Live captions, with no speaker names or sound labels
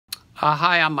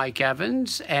Hi, I'm Mike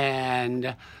Evans,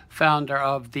 and founder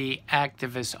of the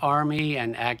Activist Army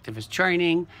and Activist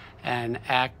Training and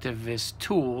Activist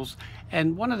Tools.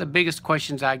 And one of the biggest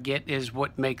questions I get is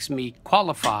what makes me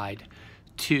qualified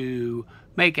to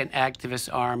make an activist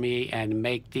army and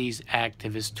make these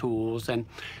activist tools. And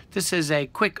this is a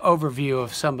quick overview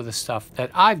of some of the stuff that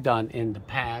I've done in the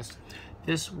past.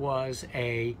 This was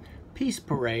a peace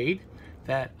parade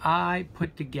that I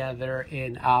put together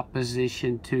in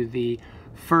opposition to the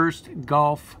first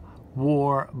Gulf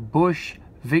War Bush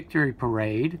Victory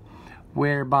Parade,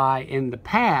 whereby in the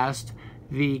past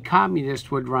the communists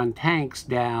would run tanks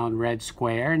down Red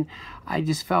Square, and I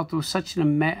just felt it was such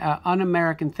an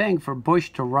un-American thing for Bush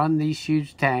to run these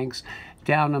huge tanks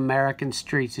down American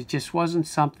streets. It just wasn't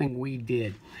something we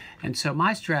did. And so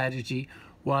my strategy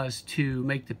was to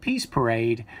make the peace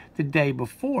parade the day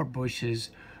before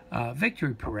Bush's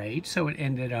victory parade, so it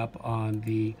ended up on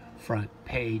the front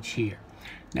page here.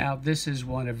 Now, this is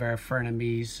one of our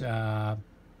frenemies,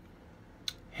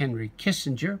 Henry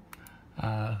Kissinger,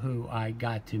 who I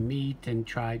got to meet and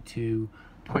tried to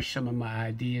push some of my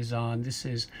ideas on. This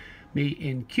is me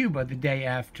in Cuba the day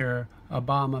after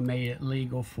Obama made it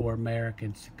legal for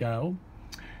Americans to go.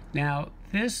 Now,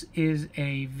 this is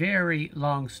a very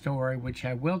long story, which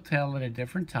I will tell at a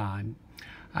different time.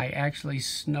 I actually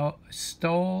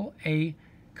stole a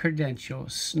credential,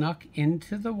 snuck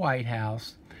into the White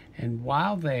House, and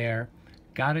while there,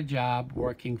 got a job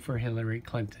working for Hillary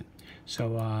Clinton.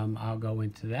 So I'll go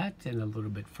into that in a little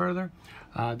bit further.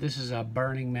 This is a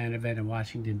Burning Man event in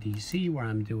Washington, D.C., where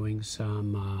I'm doing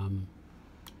some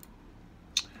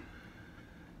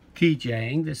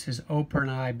DJing. This is Oprah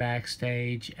and I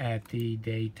backstage at the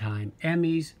Daytime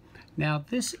Emmys. Now,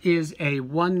 this is a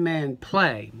one-man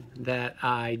play that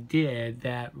I did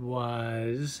that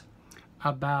was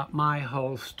about my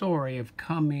whole story of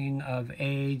coming of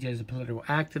age as a political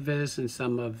activist and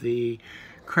some of the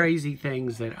crazy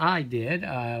things that I did.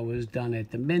 Was done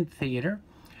at the Mint Theater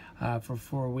for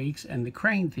 4 weeks and the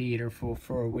Crane Theater for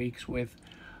 4 weeks with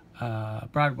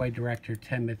Broadway director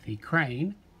Timothy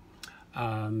Crane.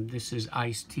 This is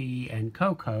Ice-T and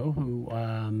Coco,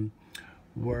 who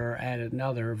were at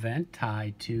another event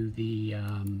tied to the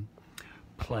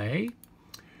play.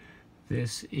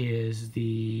 This is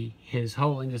His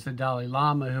Holiness the Dalai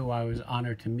Lama, who I was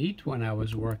honored to meet when I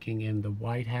was working in the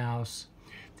White House.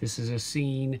 This is a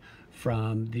scene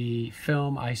from the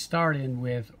film I starred in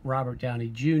with Robert Downey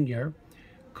Jr.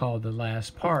 called The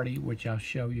Last Party, which I'll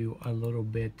show you a little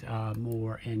bit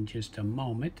more in just a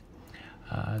moment.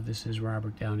 This is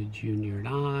Robert Downey Jr. and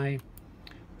I.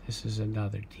 This is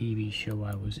another TV show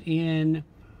I was in.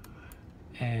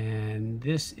 And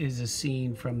this is a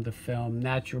scene from the film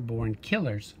Natural Born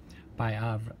Killers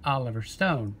by Oliver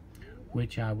Stone,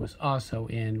 which I was also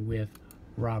in with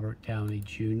Robert Downey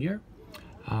Jr.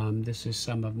 This is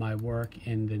some of my work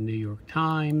in the New York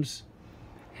Times.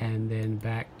 And then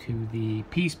back to the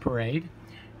Peace Parade.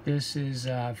 This is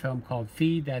a film called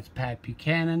Feed. That's Pat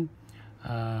Buchanan.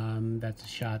 That's a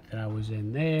shot that I was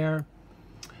in there.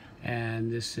 And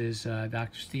this is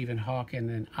Dr. Stephen Hawking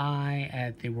and I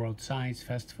at the World Science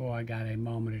Festival. I got a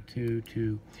moment or two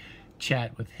to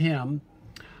chat with him.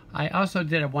 I also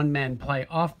did a one-man play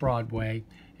off Broadway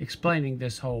explaining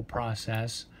this whole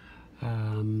process.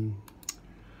 And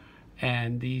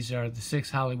these are the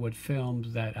 6 Hollywood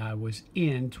films that I was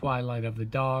in: Twilight of the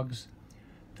Dogs,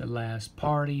 The Last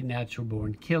Party, Natural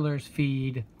Born Killers,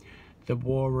 Feed, The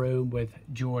War Room with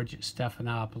George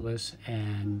Stephanopoulos,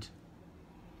 and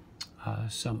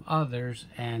some others.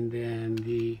 And then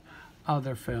the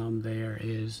other film there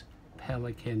is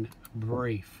Pelican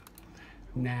Brief.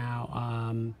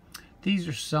 Now, these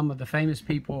are some of the famous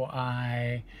people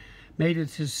I made a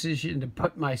decision to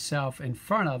put myself in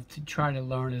front of to try to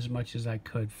learn as much as I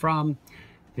could from.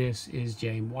 This is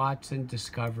James Watson,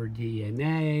 discovered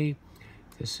DNA.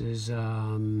 This is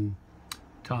Tom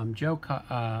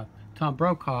Brokaw,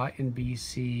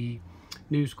 NBC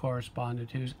news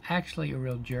correspondent, who's actually a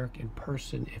real jerk in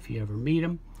person if you ever meet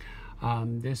him.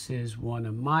 This is one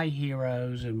of my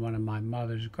heroes and one of my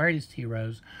mother's greatest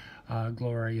heroes,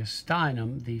 Gloria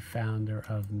Steinem, the founder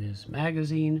of Ms.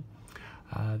 Magazine.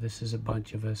 This is a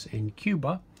bunch of us in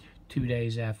Cuba 2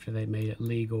 days after they made it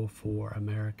legal for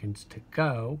Americans to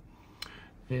go.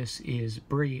 This is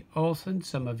Bree Olson,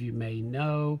 some of you may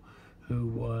know, who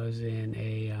was in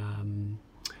a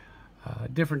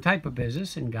different type of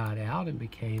business and got out and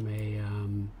became a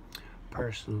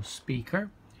personal speaker.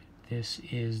 This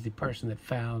is the person that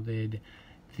founded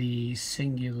the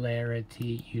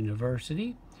Singularity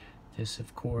University. This,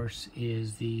 of course,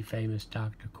 is the famous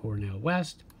Dr. Cornel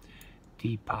West.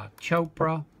 Deepak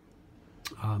Chopra.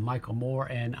 Michael Moore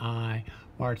and I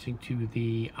marching to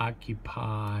the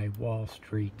Occupy Wall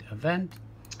Street event.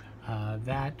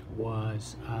 That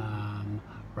was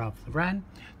Ralph Lauren.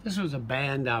 This was a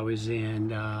band I was in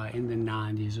the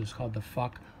 90s. It was called the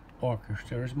Fuck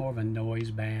Orchestra. It was more of a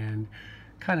noise band,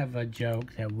 kind of a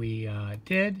joke that we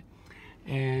did.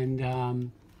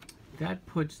 And that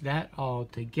puts that all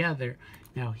together.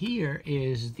 Now here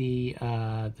is the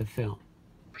film.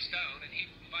 Stone, and he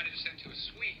invited us into a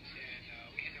suite, and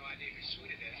we had no idea whose suite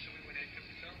it is, so we went in, took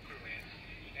the film crew in,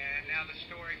 and now the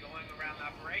story going around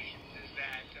operations is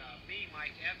that me,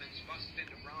 Mike Evans, busted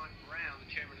into Ron Brown, the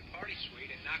chairman of the party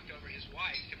suite, and knocked over his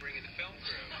wife to bring in the film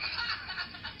crew.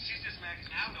 She's just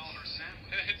maxed out on her sandwich.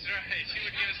 That's right. She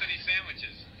wouldn't give us any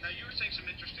sandwiches. Now, you were saying some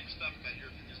interesting stuff about your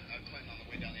Clinton on the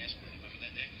way down the escalator. Remember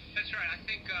that, Nick? That's right. I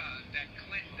think that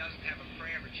Clinton doesn't have a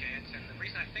forever chance, and the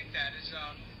reason I think that is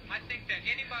I think that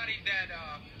anybody that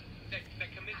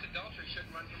commits adultery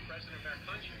shouldn't run for president of our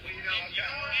country. Well, you know,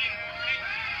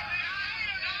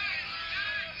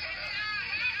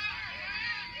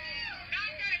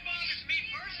 not that it bothers me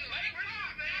personally.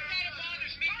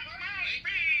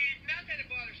 Not that it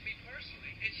bothers me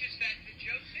personally. It's just that the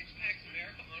Joe Sixpack's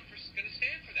America going to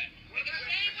stand for that. Well, the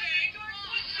same thing.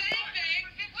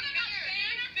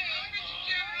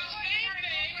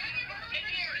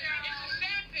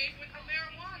 With the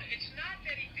marijuana. It's not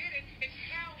that he did it, it's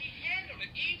how he handled it.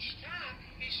 Each time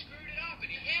he screwed it up, and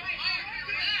he handled it.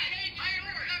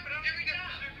 Every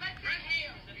time.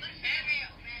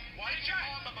 Why did you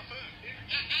call him a buffoon?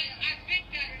 I think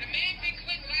that the main thing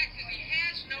Clinton lacks is he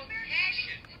has no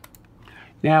passion.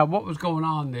 Now, what was going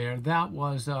on there? That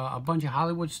was a bunch of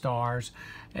Hollywood stars,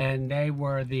 and they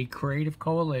were the Creative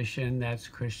Coalition. That's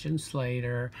Christian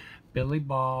Slater, Billy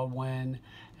Baldwin,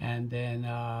 and then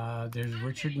there's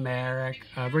Richard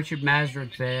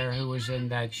Masrick there, who was in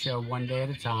that show One Day at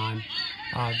a Time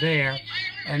there,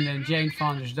 and then Jane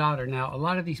Fonda's daughter. Now, a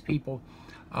lot of these people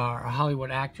are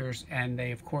Hollywood actors, and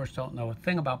they, of course, don't know a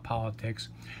thing about politics,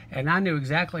 and I knew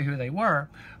exactly who they were,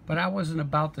 but I wasn't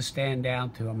about to stand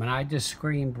down to them, and I just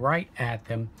screamed right at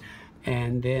them.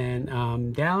 And then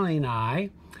Downey and I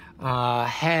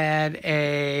had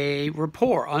a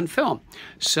rapport on film.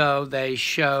 So they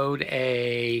showed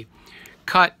a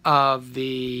cut of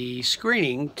the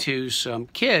screening to some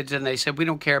kids, and they said, we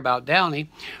don't care about Downey,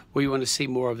 we want to see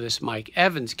more of this Mike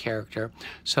Evans character.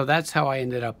 So that's how I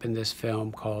ended up in this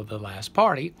film called The Last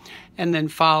Party, and then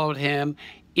followed him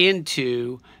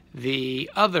into the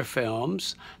other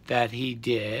films that he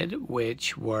did,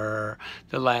 which were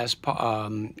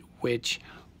which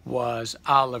was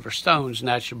Oliver Stone's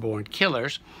Natural Born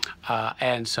Killers,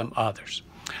 and some others.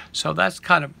 So that's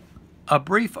kind of a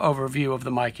brief overview of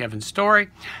the Mike Evans story.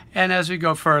 And as we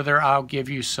go further, I'll give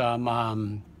you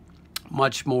some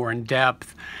much more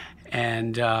in-depth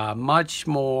and much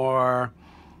more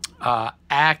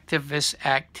activist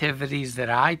activities that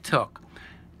I took,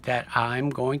 that I'm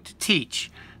going to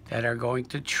teach, that are going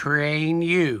to train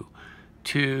you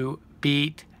to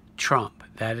beat Trump.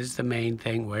 That is the main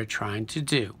thing we're trying to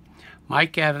do.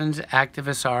 Mike Evans,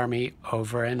 Activist Army,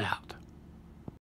 over and out.